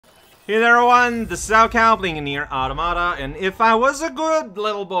Hey there everyone, this is Cow playing in NieR Automata, and if I was a good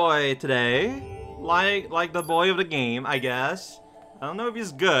little boy today, like the boy of the game, I guess. I don't know if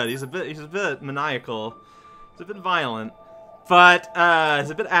he's good. He's a bit maniacal. He's a bit violent. But he's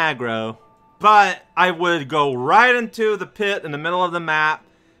a bit aggro. But I would go right into the pit in the middle of the map,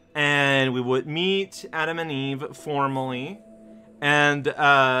 and we would meet Adam and Eve formally. And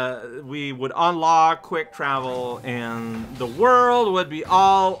we would unlock quick travel, and the world would be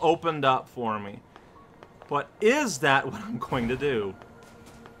all opened up for me. But is that what I'm going to do?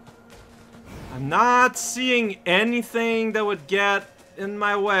 I'm not seeing anything that would get in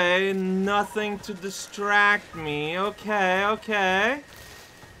my way. Nothing to distract me. Okay, okay.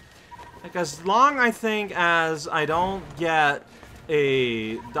 Like, as long, I think, as I don't get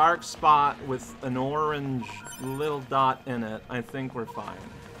a dark spot with an orange little dot in it, I think we're fine.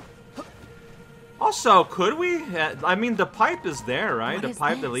 Also, could we? I mean, the pipe is there, right? The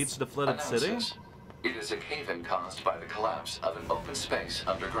pipe that leads to the flooded city? It is a cave-in caused by the collapse of an open space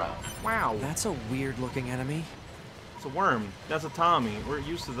underground. Wow. That's a weird-looking enemy. It's a worm. That's a Tommy. We're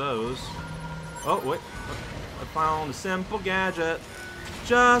used to those. Oh, wait. I found a simple gadget.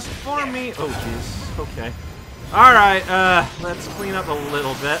 Just for me. Oh, jeez. Okay. Alright, let's clean up a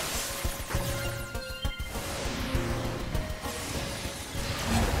little bit.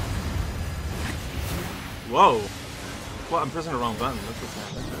 Whoa. Well, I'm pressing the wrong button. That's what's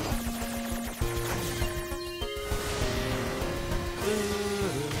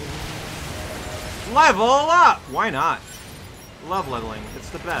happening. Level up! Why not? Love leveling. It's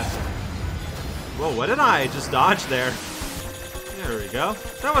the best. Whoa, what did I just dodge there? There we go.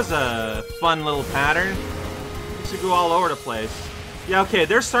 That was a fun little pattern. To go all over the place. Yeah, okay,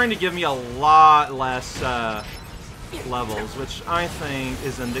 they're starting to give me a lot less levels, which I think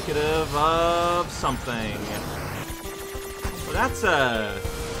is indicative of something. Well, that's a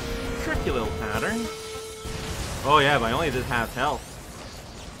tricky little pattern. Oh yeah, but I only did half health.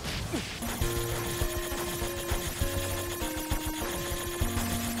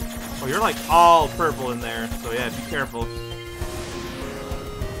 Oh, you're like all purple in there, so yeah, be careful.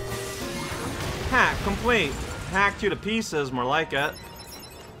 Hack complete. Hacked you to pieces, more like it.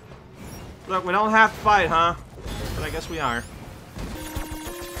 Look, we don't have to fight, huh? But I guess we are.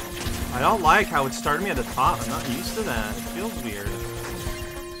 I don't like how it started me at the top. I'm not used to that. It feels weird.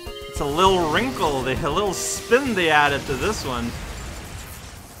 It's a little wrinkle, a little spin they added to this one.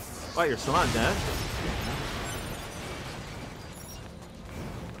 Oh, you're still not dead?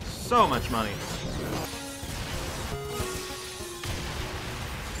 So much money.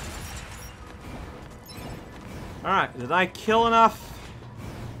 Alright, did I kill enough?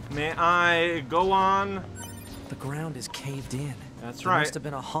 May I go on? The ground is caved in. That's There right. must have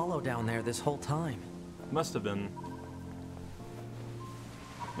been a hollow down there this whole time. Must have been.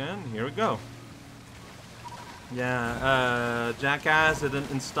 And here we go. Yeah, Jackass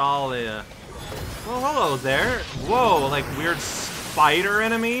didn't install a... Oh, hello there. Whoa, like weird spider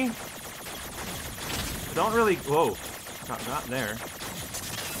enemy? I don't really... Whoa, not there.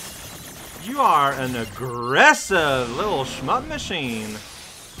 You are an aggressive little shmup machine.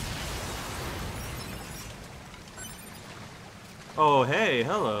 Oh, hey,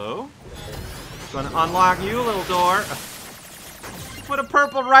 hello. Gonna unlock you, little door. Put a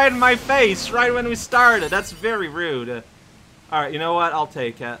purple right in my face right when we started. That's very rude. Alright, you know what? I'll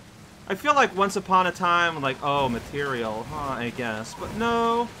take it. I feel like once upon a time, like, oh, material, huh, I guess. But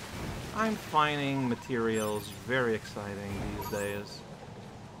no, I'm finding materials very exciting these days.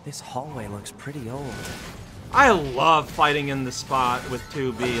 This hallway looks pretty old. I love fighting in the spot with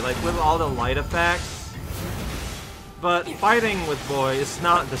 2B, like with all the light effects. But fighting with Boy is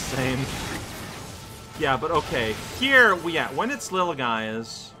not the same. Yeah, but okay. Here, yeah, when it's little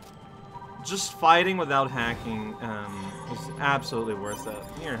guys, just fighting without hacking is absolutely worth it.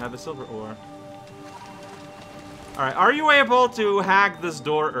 Here, have a silver ore. Alright, are you able to hack this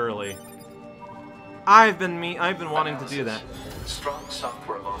door early? I've been wanting to do that. Strong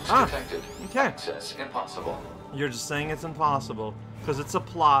software logs detected. Okay. Access impossible. You're just saying it's impossible because it's a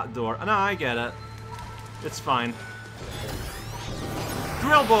plot door. No, I get it. It's fine.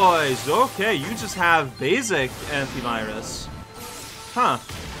 Drill boys. Okay, you just have basic antivirus. Huh.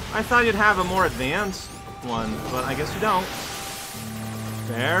 I thought you'd have a more advanced one, but I guess you don't.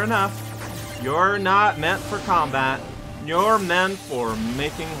 Fair enough. You're not meant for combat. You're meant for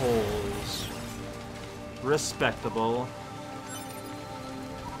making holes. Respectable.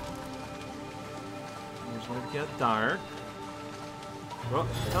 Here's where it gets dark. Oh,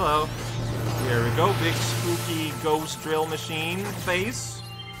 hello. Here we go. Big spooky ghost drill machine face.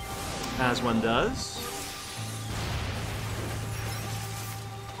 As one does.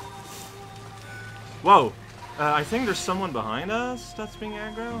 Whoa. I think there's someone behind us that's being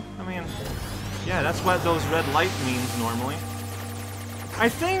aggro. I mean, yeah, that's what those red light means normally. I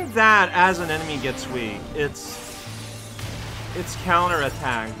think that as an enemy gets weak, its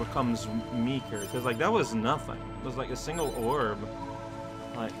counterattack becomes meeker. Because, like, that was nothing. It was like a single orb.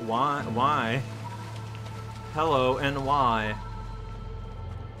 Like, why? Why? Hello, and why?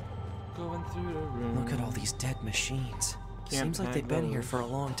 Going through the room. Look at all these dead machines. Can't Seems like tag they've been here those. for a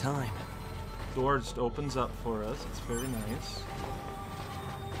long time. Door just opens up for us. It's very nice.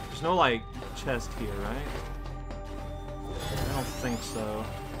 There's no, like, chest here, right? I don't think so.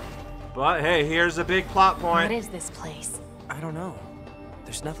 But hey, here's a big plot point. What is this place? I don't know.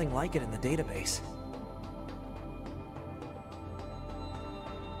 There's nothing like it in the database.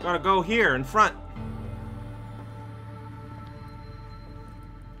 Gotta go here in front.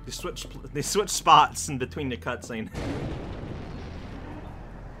 They switch spots in between the cutscene.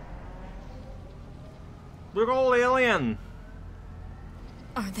 Big ol' alien.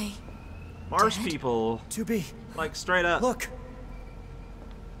 Are they? Mars Dead? people. 2B, Like straight up. look!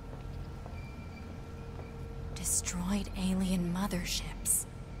 Destroyed alien motherships.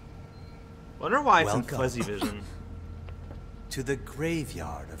 Wonder why it's in Welcome. fuzzy vision. To the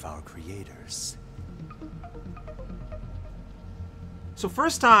graveyard of our creators. So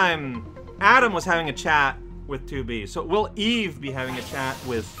first time, Adam was having a chat with 2B. So will Eve be having a chat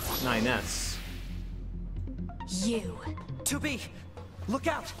with 9S? You. 2B, look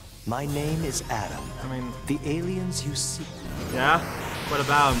out! My name is Adam. I mean, The aliens you see. yeah? What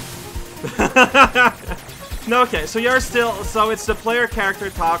about him? No, okay, so you're still... So it's the player character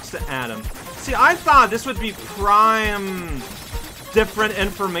talks to Adam. See, I thought this would be prime different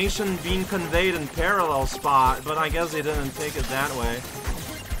information being conveyed in parallel spot, but I guess they didn't take it that way.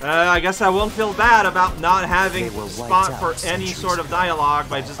 I guess I won't feel bad about not having They were wiped spot out for any centuries sort of ago dialogue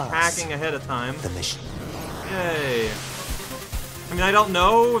by by just us. hacking ahead of time. The mission. Yay. I mean, I don't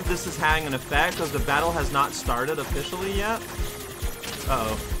know if this is having an effect, because the battle has not started officially yet.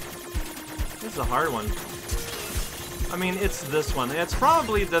 Uh-oh. This is a hard one. I mean, it's this one. It's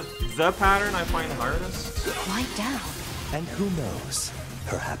probably the pattern I find hardest. Quiet down. And who knows?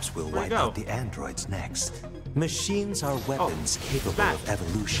 Perhaps we'll Where'd wipe it go? out the androids next. Machines are weapons capable back. of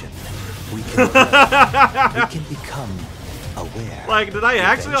evolution. We can learn. We can become aware. Like, did I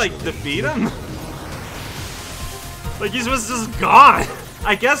actually, like, Eventually. defeat him? Like, he was just gone.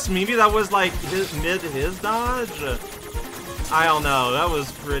 I guess maybe that was, like, his dodge? I don't know. That was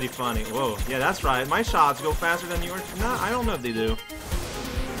pretty funny. Whoa. Yeah, that's right. My shots go faster than yours. No, I don't know if they do.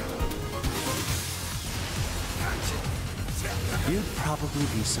 You'd probably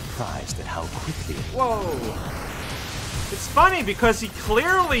be surprised at how quickly it Whoa. It's funny because he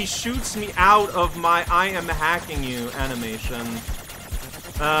clearly shoots me out of my I am hacking you animation.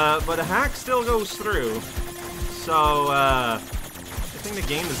 But a hack still goes through. So, I think the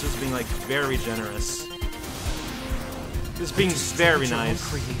game is just being, like, very generous. Just being very your own nice.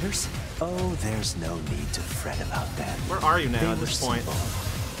 creators? Oh, there's no need to fret about that. Where are you now They at were this point?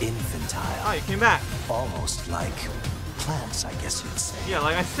 simple, infantile, Oh, you came back. almost like plants, I guess you'd say. Yeah,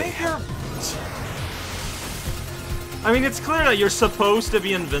 like, I think you're... I mean, it's clear that you're supposed to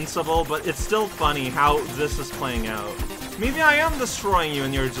be invincible, but it's still funny how this is playing out. Maybe I am destroying you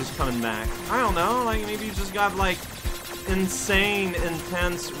and you're just coming back. I don't know, like, maybe you just got, like, insane,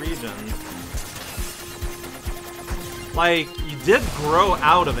 intense region. Like, you did grow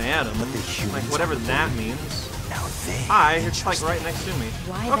out of Adam. But the humans Like, whatever on the that moon, means. Now they Hi, you're just, like, right next to me.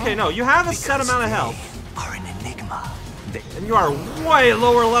 Why Okay, that? no, you have a set because amount of they health. are an enigma. They, And you are way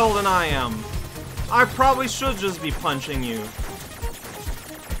lower level than I am. I probably should just be punching you.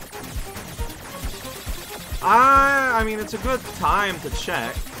 I mean, it's a good time to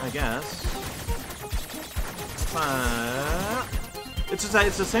check, I guess.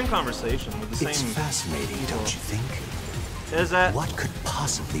 It's the same conversation with the it's same. fascinating, people. don't you think? Is that? What could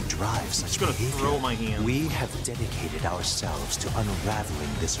possibly drive such just gonna behavior? throw my hand. We have dedicated ourselves to unraveling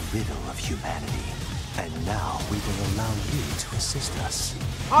this riddle of humanity. And now we will allow you to assist us.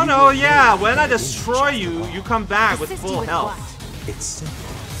 Oh You no, will yeah. know When I the destroy image of you, the you law. come back with Assist full you with health. what? It's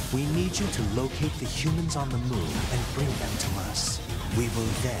simple. We need you to locate the humans on the moon and bring them to us. We will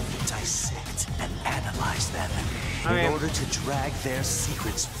then dissect and analyze them I mean- in order to drag their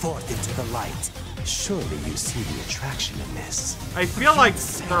secrets forth into the light. Surely you see the attraction in this. I feel like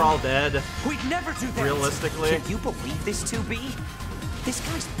they're all dead. We'd never do that! Realistically, Can you believe this, 2B? This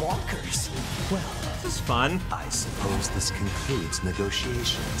guy's bonkers. Well, this is fun. I suppose this concludes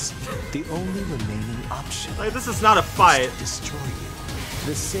negotiations. The only remaining option Like, this is not a is fight. to destroy you.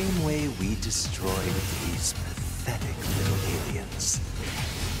 The same way we destroyed these pathetic little aliens.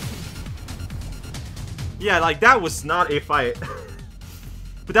 Yeah, like, that was not a fight.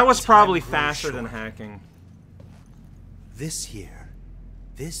 But that was probably faster than hacking. This year,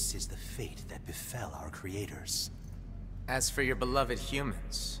 this is the fate that befell our creators. As for your beloved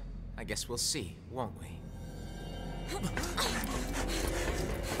humans, I guess we'll see, won't we?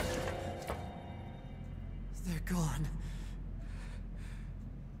 They're gone.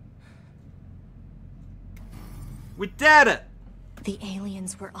 We did it! The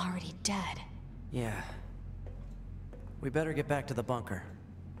aliens were already dead. Yeah. We better get back to the bunker.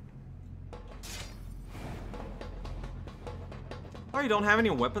 Oh, you don't have any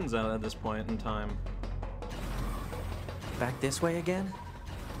weapons out at this point in time. Back this way again?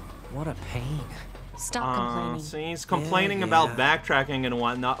 What a pain. Stop complaining. See, he's complaining Yeah. about backtracking and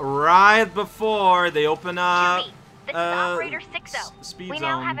whatnot right before they open up. Jury, this is Operator 60. Speed We zone.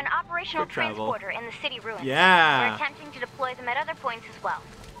 now have an operational Quick travel. transporter in the city ruins. Yeah. We're attempting to deploy them at other points as well.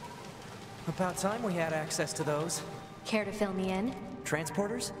 About time we had access to those. Care to fill me in?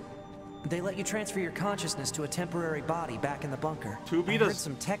 Transporters? They let you transfer your consciousness to a temporary body back in the bunker. 2B I does- heard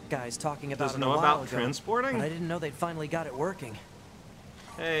some tech guys talking about does it know a while about ago, transporting? but I didn't know they'd finally got it working.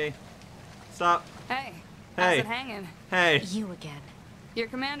 Hey. Stop. Hey, Hey. how's it hanging? Hey. You again. Your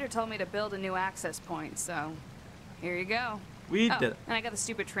commander told me to build a new access point, so here you go. We Oh, did it. and I got the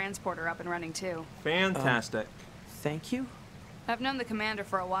stupid transporter up and running too. Fantastic. Thank you? I've known the commander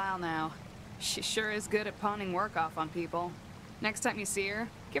for a while now. She sure is good at pawning work off on people. Next time you see her,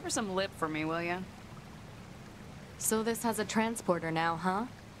 give her some lip for me, will ya? So this has a transporter now, huh?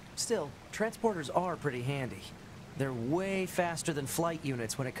 Still, transporters are pretty handy. They're way faster than flight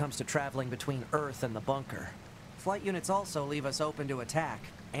units when it comes to traveling between Earth and the bunker. Flight units also leave us open to attack,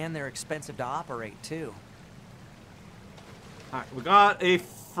 and they're expensive to operate too. Alright, we got a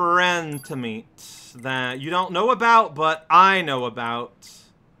friend to meet that you don't know about, but I know about.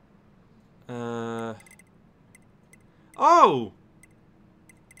 Oh!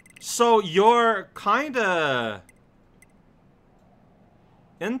 So you're kinda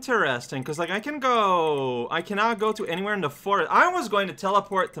interesting, because like I cannot go to anywhere in the forest. I was going to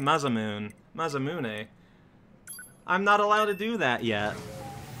teleport to Mazamune. I'm not allowed to do that yet.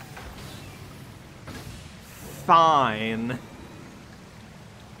 Fine.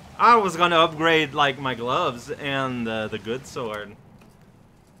 I was gonna upgrade like my gloves and the good sword.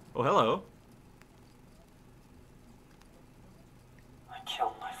 Oh, hello. I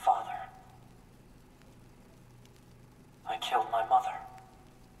killed my father. I killed my mother.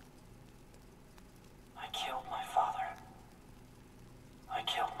 I killed my father. I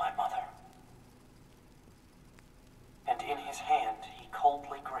killed my mother. And in his hand he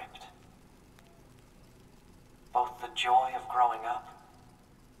coldly gripped both the joy of growing up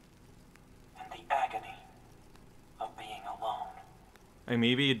and the agony of being alone. And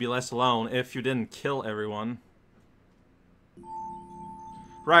maybe you'd be less alone if you didn't kill everyone.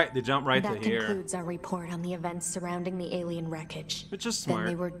 Right, they jump right That to here. concludes our report on the events surrounding the alien wreckage. Which is Then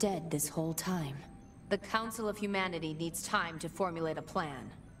they smart. were dead this whole time. The Council of Humanity needs time to formulate a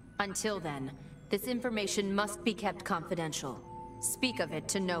plan. Until then, this information must be kept confidential. Speak of it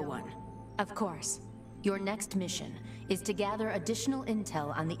to no one. Of course, your next mission is to gather additional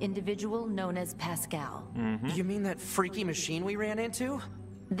intel on the individual known as Pascal. You mean that freaky machine we ran into?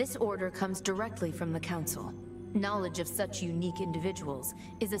 This order comes directly from the Council. Knowledge of such unique individuals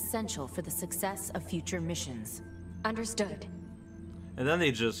is essential for the success of future missions. Understood. And then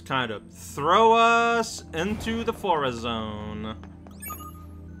they just kind of throw us into the forest zone.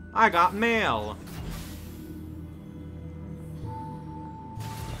 I got mail.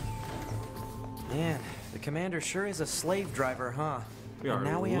 Man, the commander sure is a slave driver, huh? We And are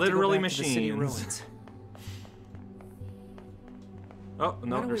now we have literally to go back to the city machines. ruins. Oh,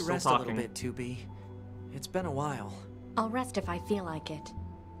 no, Why don't they're we still rest talking. a little bit, 2B? It's been a while. I'll rest if I feel like it.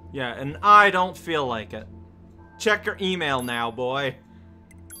 Yeah, and I don't feel like it. Check your email now, boy.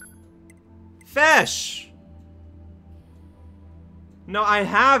 Fish! No, I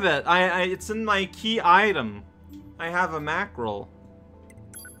have it. It's in my key item. I have a mackerel.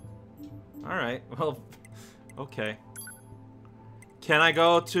 Alright, well, okay. Can I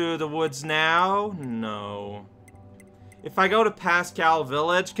go to the woods now? No. If I go to Pascal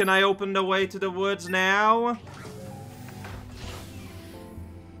Village, can I open the way to the woods now?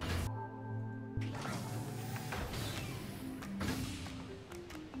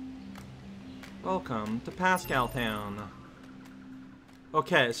 Welcome to Pascal Town.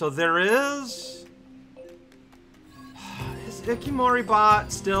 Okay, so there is Ikimori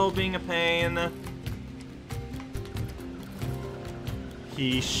bot still being a pain?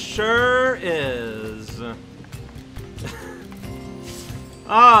 He sure is.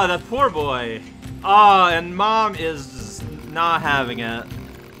 Ah, that poor boy. Oh, and Mom is not having it.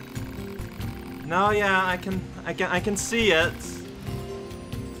 No, yeah, I can see it.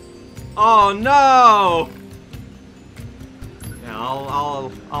 Oh no! Yeah,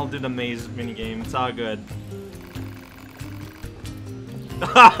 I'll do the maze minigame. It's all good.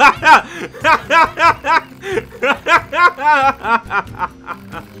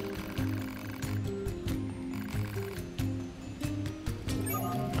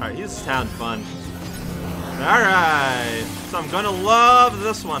 Alright, he's having fun. Alright, so I'm gonna love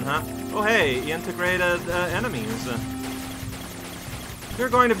this one, huh? Oh hey, integrated enemies. They're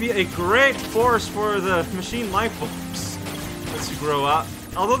going to be a great force for the machine life forms as you grow up.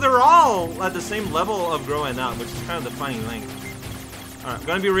 Although they're all at the same level of growing up, which is kind of the funny thing. Alright, I'm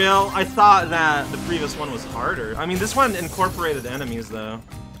gonna be real, I thought that the previous one was harder. I mean, this one incorporated enemies, though.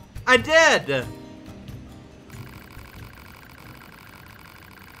 I did!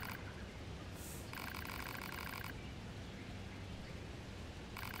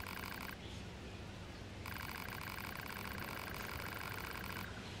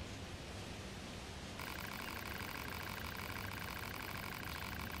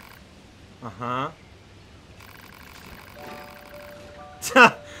 Uh-huh.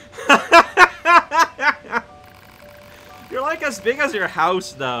 You're like as big as your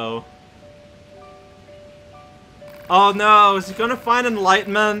house, though. Oh no, is he gonna find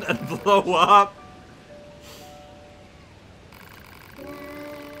enlightenment and blow up?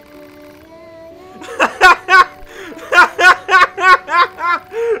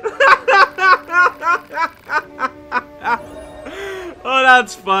 Oh,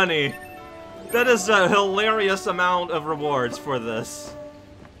 that's funny. That is a hilarious amount of rewards for this.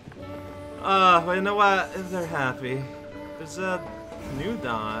 But you know what? If they're happy, there's a new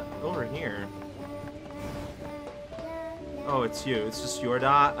dot over here. Oh, it's you. It's just your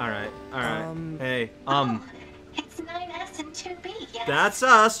dot? Alright, alright. Hey, It's 9S and 2B, yes? That's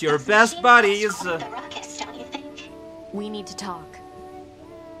us, your best buddies. The ruckus, don't you think? We need to talk.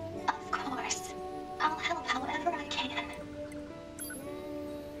 Of course. I'll help however I can.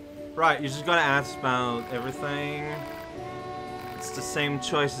 Right, you're just gonna ask about everything. It's the same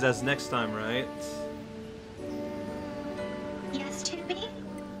choices as next time, right? Yes, 2B?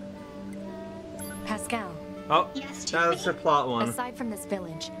 Pascal. Oh, Yes, that's a plot one. Aside from this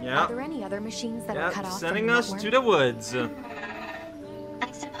village, Yeah. are there any other machines that are cut off sending from the us network? to the woods.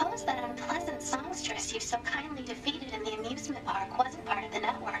 I suppose that unpleasant songstress you so kindly defeated in the amusement park wasn't part of the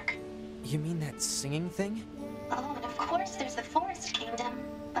network. You mean that singing thing? Oh, and of course there's the Forest Kingdom,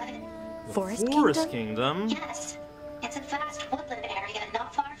 but... Forest Kingdom? Yes. It's a vast woodland area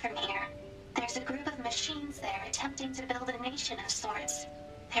not far from here. There's a group of machines there attempting to build a nation of sorts.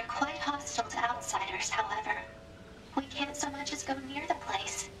 They're quite hostile to outsiders, however. We can't so much as go near the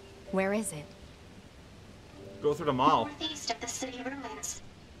place. Where is it? Go through the mall. Northeast of the city ruins.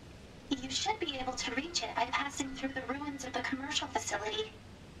 You should be able to reach it by passing through the ruins of the commercial facility.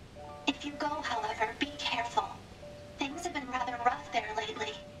 If you go, however, be careful. Things have been rather rough there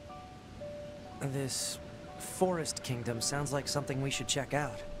lately. This Forest Kingdom sounds like something we should check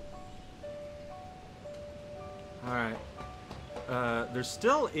out. Alright. There's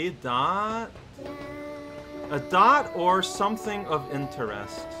still a dot. A dot or something of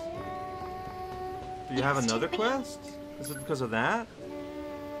interest. Do you have another quest? Is it because of that?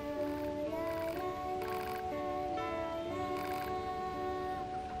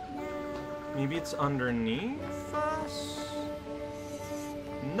 Maybe it's underneath us?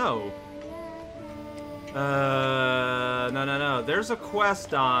 No. No. There's a quest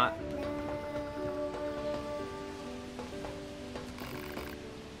dot.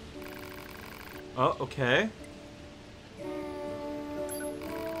 Oh, okay.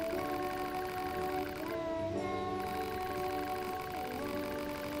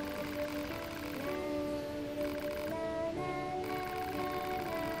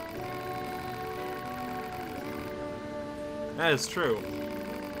 That is true.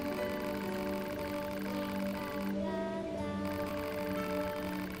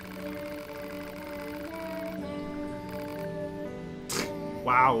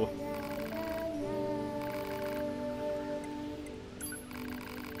 Wow.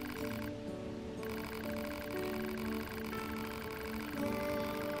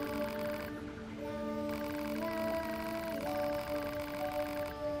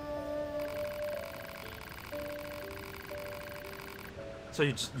 So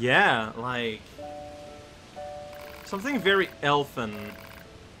you just, yeah, like something very elfin.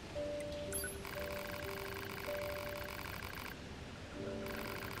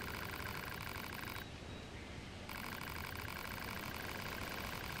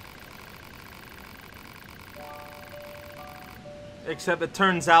 Except it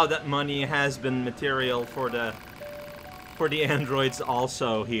turns out that money has been material for the androids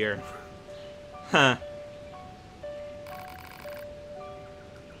also here. Huh.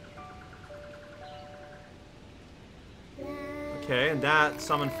 Okay, and that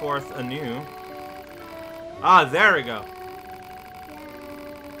summoned forth a new. Ah, there we go.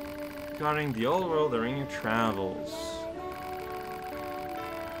 Regarding the old world during your travels.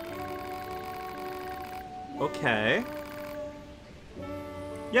 Okay.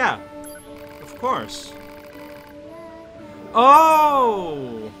 Yeah, of course.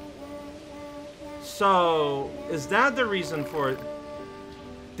 Oh! So, is that the reason for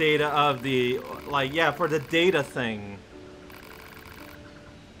data of the, like, yeah, for the data thing?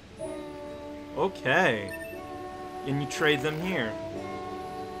 Okay. And you trade them here.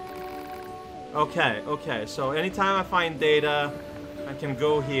 Okay, okay, so anytime I find data, I can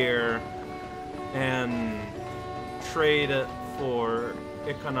go here and trade it for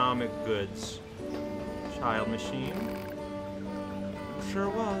economic goods. Child machine. Sure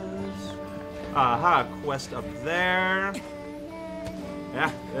was. Aha, quest up there.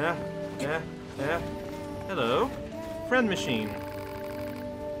 Yeah. Hello. Friend machine.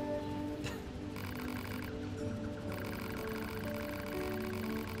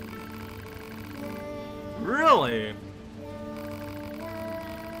 Really?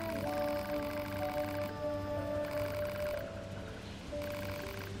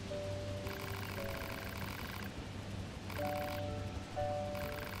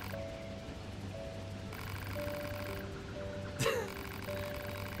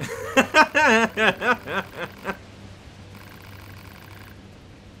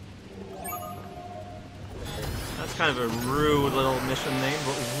 That's kind of a rude little mission name,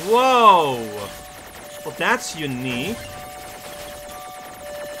 but whoa! Well, that's unique.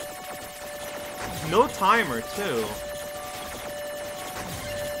 No timer, too.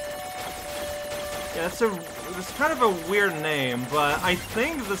 Yeah, it's kind of a weird name, but I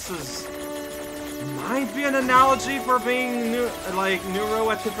think this might be an analogy for being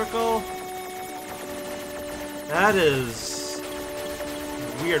neuroatypical. That is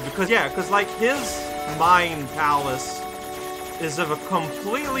weird because like his mind palace is of a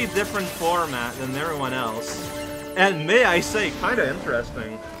completely different format than everyone else. And may I say, kind of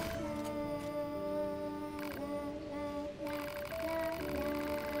interesting.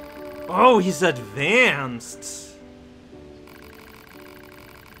 Oh, he's advanced!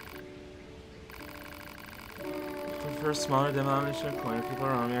 Prefer smaller denomination coin. People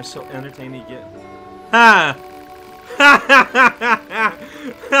around me are so entertaining to get. Ha!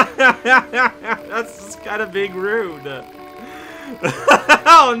 That's just kind of being rude.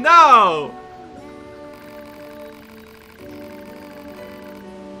 Oh no!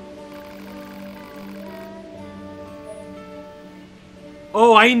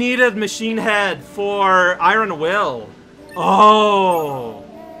 Oh, I needed Machine Head for Iron Will. Oh.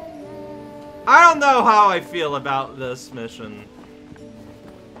 I don't know how I feel about this mission.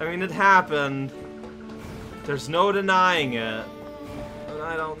 I mean, it happened. There's no denying it. But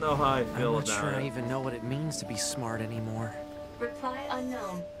I don't know how I feel about it. I'm not sure I even know what it means to be smart anymore. Reply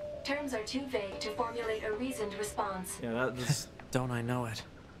unknown. Terms are too vague to formulate a reasoned response. Yeah, that's... Don't I know it?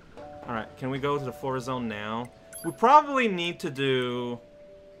 Alright, can we go to the Forest Zone now? We probably need to do...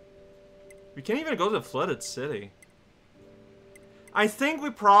 We can't even go to the Flooded City. I think we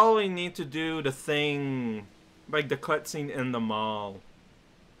probably need to do the thing... Like the cutscene in the mall.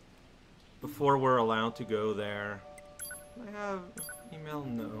 Before we're allowed to go there. Do I have email?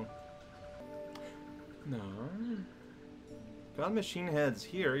 No. No. Got Machine Heads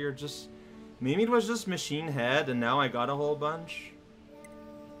here. You're just... Maybe it was just Machine Head and now I got a whole bunch.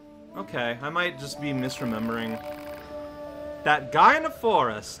 Okay, I might just be misremembering. That guy in the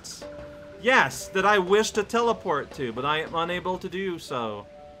forest. Yes, that I wish to teleport to, but I am unable to do so.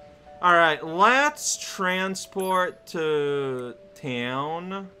 Alright, let's transport to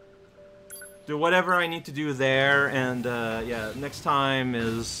town. Do whatever I need to do there, and yeah, next time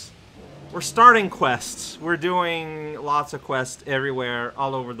is... We're starting quests. We're doing lots of quests everywhere,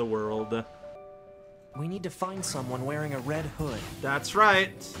 all over the world. We need to find someone wearing a red hood. That's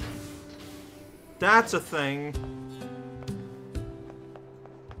right. That's a thing.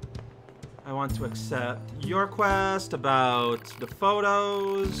 I want to accept your quest about the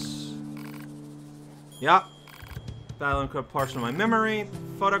photos. Yep. That'll encrypt portion of my memory.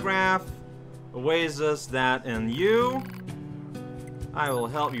 Photograph. Oasis, that, and you. I will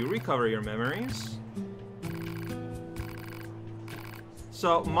help you recover your memories.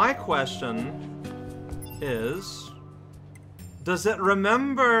 So, my question is... Does it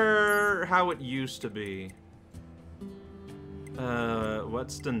remember how it used to be?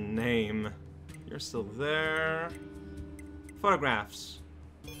 What's the name? You're still there. Photographs.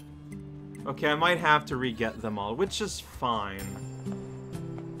 Okay, I might have to re-get them all, which is fine.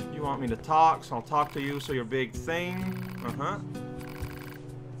 You want me to talk, so I'll talk to you, so your big thing.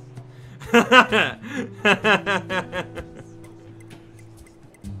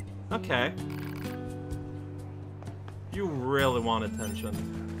 Okay. You really want attention.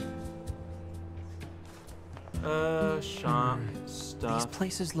 Shop stuff. These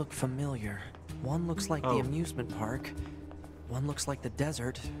places look familiar. One looks like the amusement park, one looks like the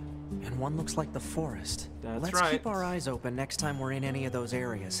desert, and one looks like the forest. That's Let's keep our eyes open next time we're in any of those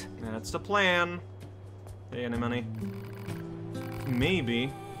areas. That's the plan. Hey, any money?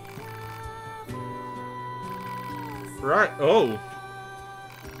 Maybe. Right. Oh.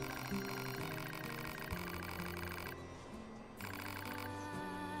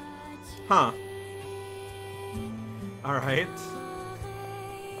 Huh. Alright.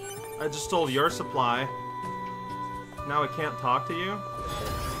 I just stole your supply. Now I can't talk to you?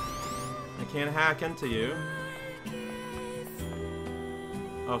 I can't hack into you.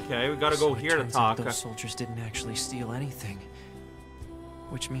 Okay, we gotta go here to talk. Those soldiers didn't actually steal anything.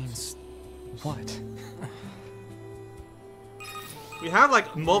 Which means... what? We have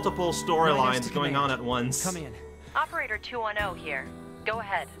like multiple storylines going on at once. Come in. Operator 210 here. Go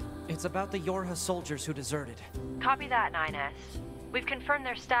ahead. It's about the Yorha soldiers who deserted. Copy that, 9S. We've confirmed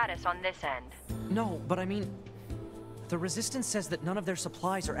their status on this end. No, but I mean... the Resistance says that none of their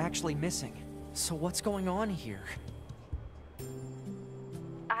supplies are actually missing. So what's going on here?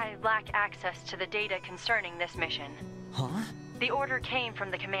 I lack access to the data concerning this mission. Huh? The order came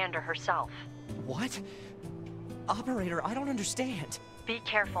from the commander herself. What? Operator, I don't understand. Be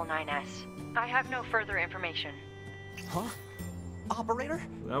careful, 9S. I have no further information. Huh? Operator?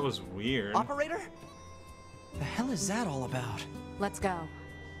 That was weird. Operator? The hell is that all about? Let's go.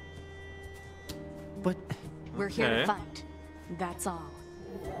 But... we're here to fight. That's all.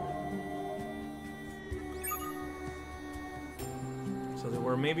 So they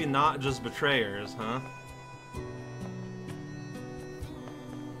were maybe not just betrayers, huh?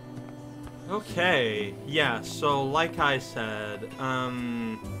 Okay, yeah, so like I said,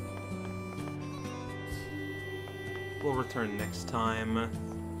 we'll return next time.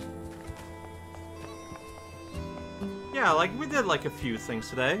 Yeah, like, we did like a few things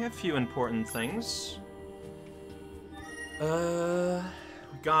today, a few important things. We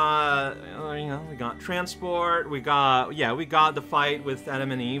got, you know, we got transport, we got the fight with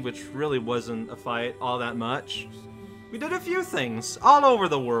Adam and Eve, which really wasn't a fight all that much. We did a few things all over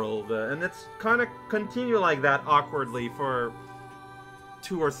the world, and it's kind of continue like that awkwardly for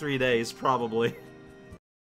 2 or 3 days, probably.